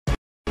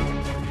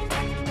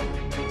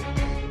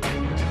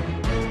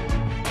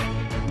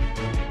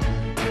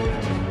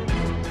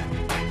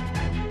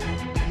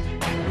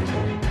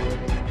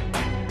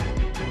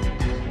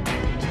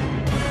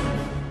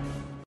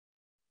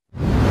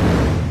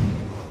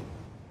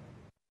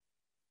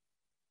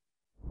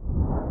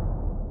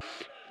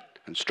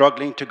And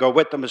struggling to go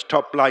with them is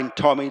Top Line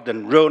Tommy,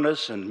 then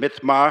Runus and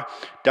Mythmar,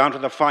 down to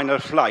the final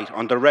flight.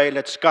 On the rail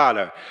at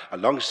Scholar.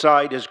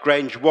 Alongside is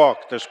Grange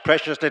Walk. There's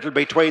precious little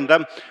between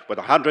them, with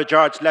 100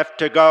 yards left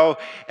to go.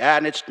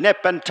 And it's nip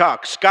and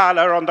tuck.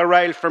 Scholar on the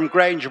rail from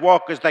Grange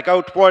Walk as they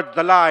go toward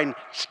the line.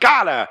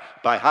 Scholar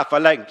by half a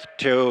length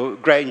to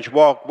Grange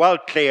Walk, well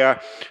clear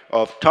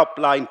of Top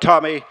Line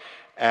Tommy.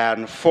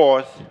 And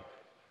fourth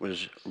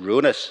was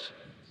Runus.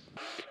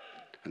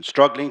 And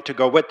struggling to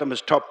go with them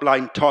is Top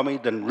Line Tommy,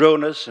 then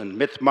Runus and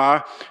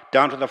Mythmar,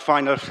 down to the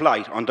final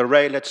flight. On the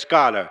rail at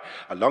Scholar.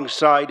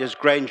 Alongside is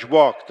Grange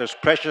Walk. There's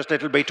precious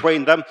little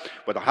between them,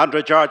 with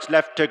 100 yards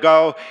left to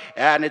go.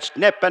 And it's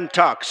nip and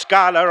tuck.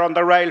 Scholar on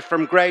the rail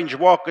from Grange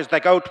Walk as they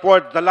go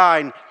toward the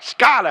line.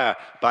 Scholar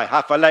by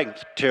half a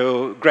length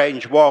to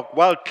Grange Walk,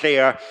 well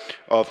clear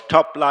of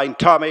Top Line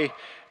Tommy.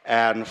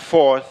 And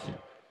fourth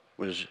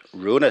was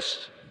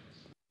Runus.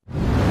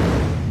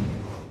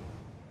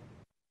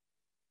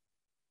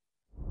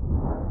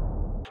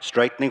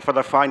 Straightening for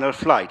the final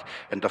flight.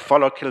 And to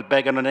follow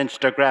Kilbeggan on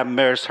Instagram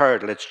Mare's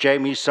Hurdle. It's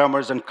Jamie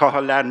Summers and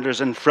Cathal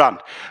Landers in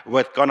front.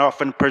 With gone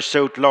off in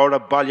pursuit, Laura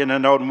Bullion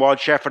and Owen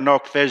Walsh,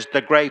 Sheffernok Fizz,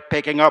 the Grey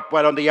picking up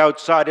well on the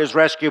outside is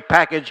Rescue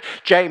Package.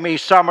 Jamie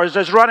Summers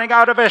is running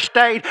out of his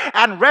state,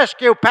 and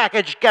Rescue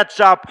Package gets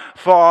up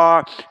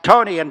for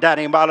Tony and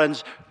Danny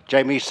Mullins.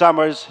 Jamie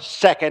Summers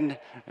second,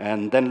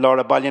 and then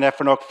Laura Bullion,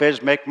 Sheffernok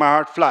Fizz, Make My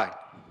Heart Fly.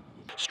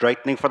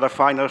 Straightening for the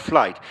final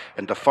flight.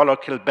 And to follow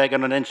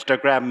Kilbeggan on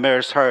Instagram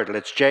Mare's Hurdle.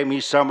 It's Jamie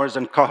Summers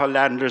and Cathal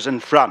Landers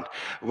in front.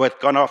 With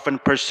gone off in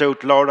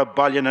pursuit, Laura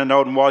Bullion and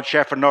Owen Walsh,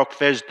 Sheffernok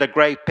Fizz, the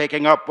Grey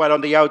picking up well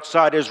on the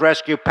outside is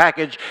Rescue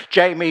Package.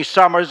 Jamie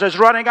Summers is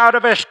running out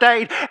of his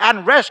state,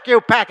 and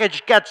Rescue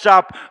Package gets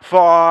up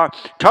for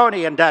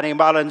Tony and Danny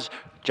Mullins.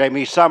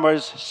 Jamie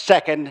Summers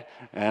second,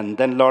 and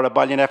then Laura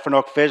Bullion,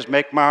 Sheffernok Fizz,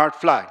 Make My Heart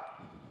Fly.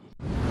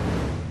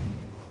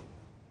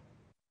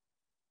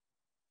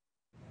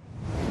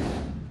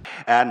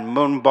 And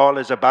Moonball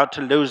is about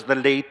to lose the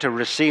lead to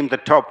Racine the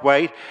top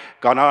weight.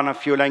 Gone on a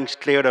few lengths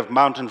clear of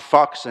Mountain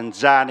Fox and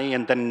Zani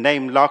and then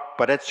Name Lock,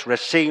 but it's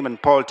Racine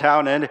and Paul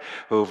Townend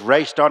who've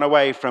raced on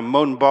away from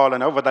Moonball,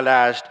 and over the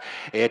last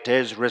it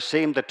is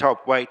Racine the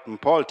top weight and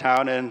Paul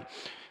Townend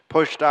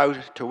pushed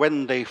out to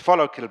win the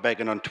Follow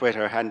Kilbeggan on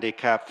Twitter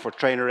handicap for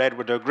trainer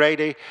Edward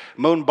O'Grady.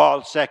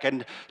 Moonball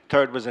second,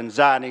 third was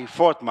Nzani,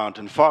 fourth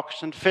Mountain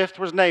Fox, and fifth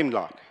was Name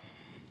Lock.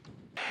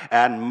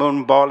 And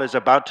Moonball is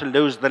about to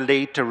lose the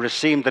lead to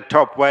Racine the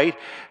top weight.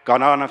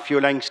 Gone on a few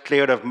lengths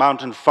clear of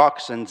Mountain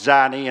Fox and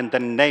Zani and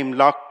then Name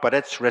Lock, but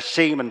it's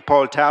Racine and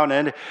Paul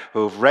Townend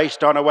who've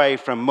raced on away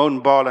from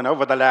Moonball, and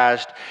over the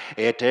last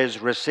it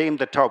is Racine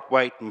the top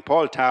weight and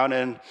Paul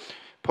Townend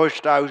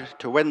pushed out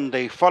to win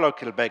the Follow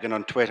Kilbeggan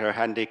on Twitter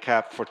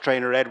handicap for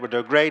trainer Edward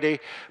O'Grady.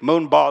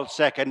 Moonball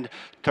second,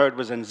 third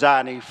was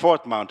Nzani,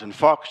 fourth Mountain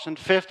Fox, and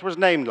fifth was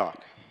Name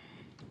Lock.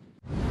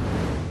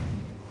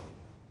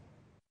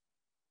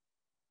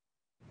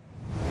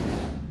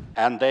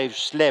 And they've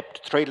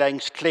slipped 3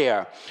 lengths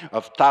clear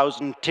of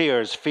Thousand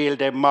Tears, Field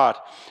de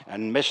Mott,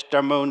 and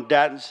Mr. Moon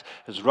Dance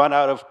has run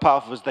out of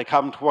puff as they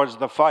come towards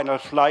the final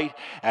flight,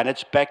 and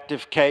it's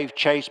Bective Cave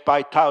chased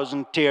by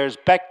Thousand Tears.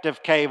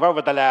 Bective Cave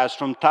over the last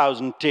from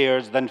Thousand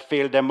Tears, then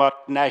Field de Mott,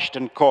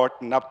 Ashton Court,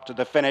 and up to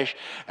the finish.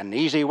 An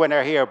easy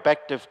winner here,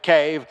 Bective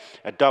Cave,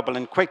 a double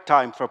in quick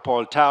time for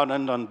Paul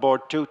Townend on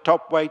board 2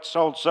 top weights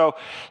also.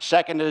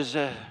 Second is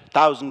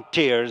Thousand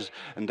Tears,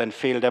 and then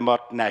Field de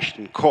Mott,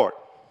 Ashton Court.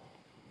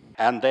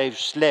 And they've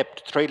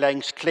slipped 3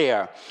 lengths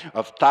clear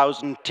of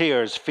Thousand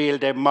Tears, Field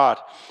de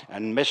Mott,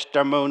 and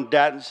Mr. Moon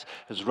Dance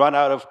has run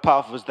out of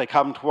puff as they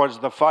come towards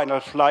the final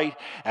flight,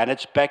 and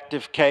it's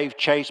Bective Cave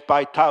chased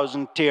by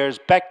Thousand Tears.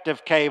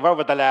 Bective Cave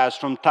over the last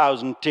from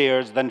Thousand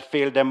Tears, then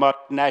Field de Mott,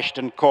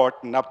 Ashton Court,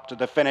 and up to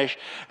the finish.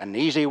 An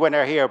easy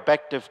winner here,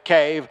 Bective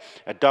Cave,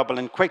 a double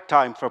in quick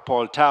time for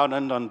Paul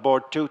Townend on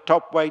board 2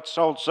 top weights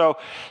also.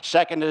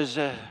 Second is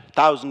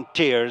Thousand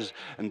Tears,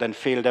 and then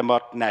Field de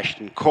Mott,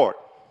 Ashton Court.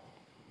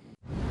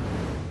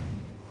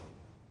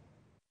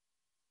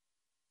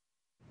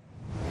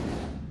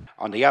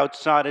 On the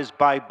outside is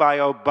Bye Bye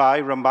Oh Bye,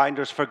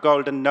 reminders for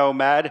Golden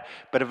Nomad.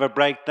 Bit of a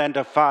break then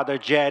to Father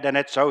Jed, and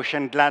it's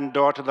Ocean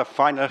Glandor to the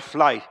final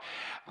flight.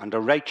 Under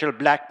Rachel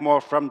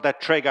Blackmore from the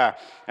trigger,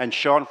 and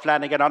Sean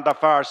Flanagan on the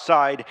far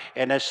side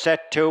in a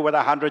set 2 with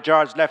 100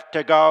 yards left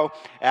to go.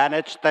 And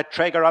it's the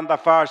trigger on the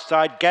far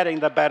side getting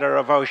the better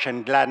of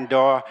Ocean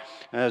Glandor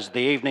as the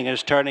evening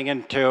is turning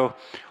into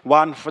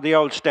one for the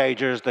old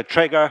stagers. The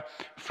trigger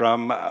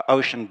from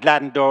Ocean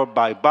Glandor,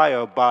 Bye Bye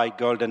Oh Bye,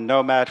 Golden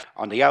Nomad.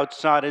 On the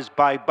outside is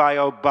Bye Bye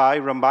Oh Bye,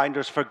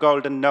 reminders for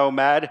Golden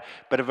Nomad.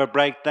 Bit of a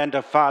break then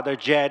to Father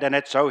Jed, and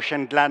it's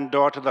Ocean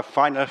Glandor to the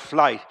final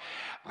flight.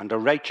 Under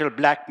Rachel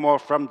Blackmore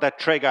from the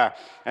trigger,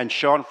 and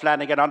Sean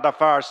Flanagan on the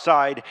far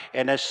side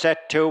in a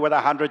set 2 with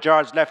 100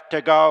 yards left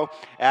to go.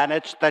 And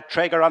it's the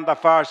trigger on the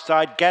far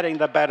side getting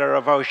the better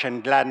of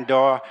Ocean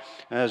Glandor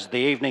as the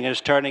evening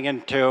is turning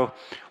into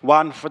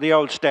one for the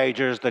old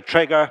stagers. The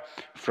trigger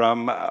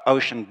from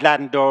Ocean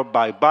Glandor,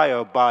 Bye Bye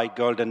Oh Bye,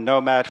 Golden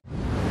Nomad.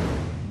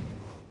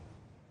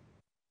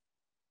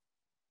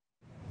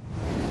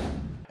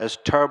 as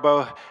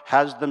Turbo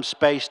has them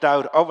spaced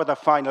out over the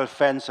final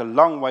fence a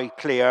long way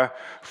clear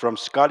from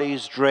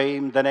Scully's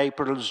Dream, then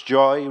April's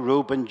Joy,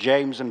 Reuben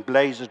James and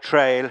Blaze a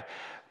Trail.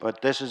 But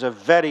this is a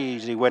very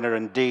easy winner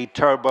indeed,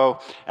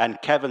 Turbo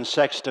and Kevin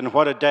Sexton.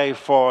 What a day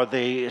for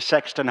the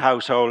Sexton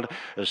household,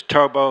 as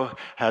Turbo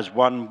has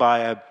won by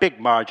a big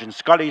margin.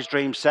 Scully's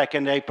Dream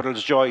second,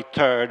 April's Joy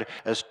third,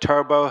 as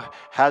Turbo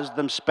has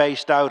them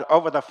spaced out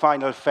over the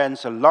final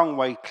fence a long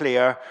way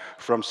clear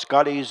from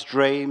Scully's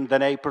Dream,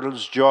 then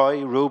April's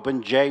Joy,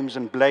 Reuben James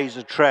and Blaze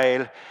a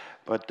Trail.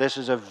 But this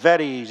is a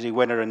very easy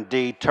winner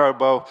indeed,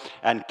 Turbo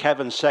and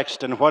Kevin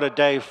Sexton. What a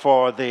day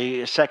for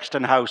the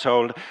Sexton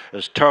household,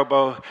 as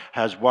Turbo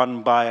has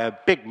won by a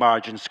big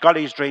margin.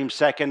 Scully's Dream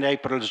second,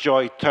 April's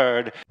Joy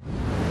third.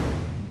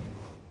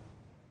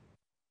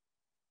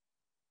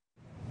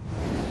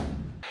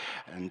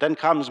 And then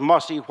comes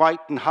Mossy White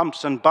and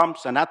Humps and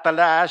Bumps, and at the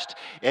last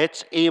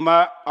it's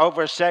Ema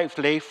over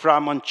safely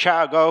from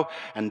Onchago,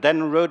 and then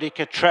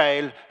Rudica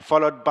Trail,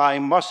 followed by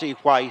Mossy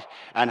White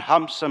and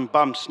Humps and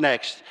Bumps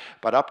next.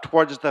 But up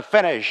towards the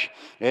finish,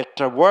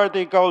 it's a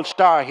worthy gold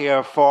star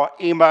here for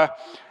Ema,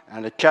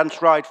 and a chance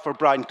ride for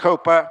Brian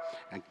Cooper,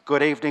 and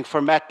good evening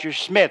for Matthew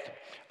Smith.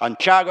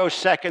 Onchago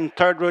second,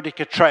 third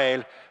Rudica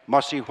Trail,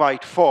 Mossy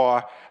White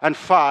 4, and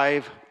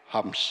 5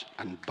 Humps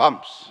and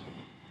Bumps.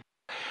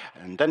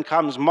 And then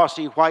comes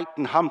Mossy White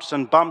and Humps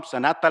and Bumps,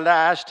 and at the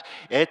last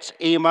it's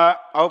Ema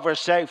over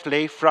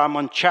safely from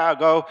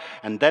Onchago,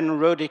 and then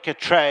Rudica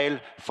Trail,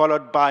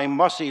 followed by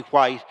Mossy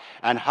White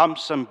and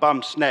Humps and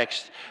Bumps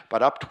next.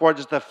 But up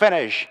towards the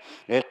finish,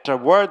 it's a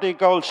worthy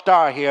gold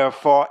star here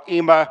for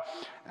Ema,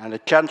 and a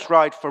chance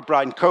ride for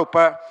Brian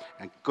Cooper,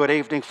 and good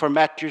evening for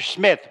Matthew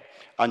Smith.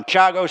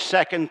 Onchago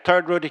second,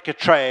 third Rudica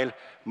Trail,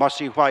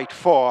 Mossy White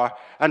 4,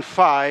 and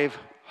 5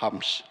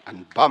 Humps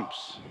and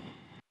Bumps.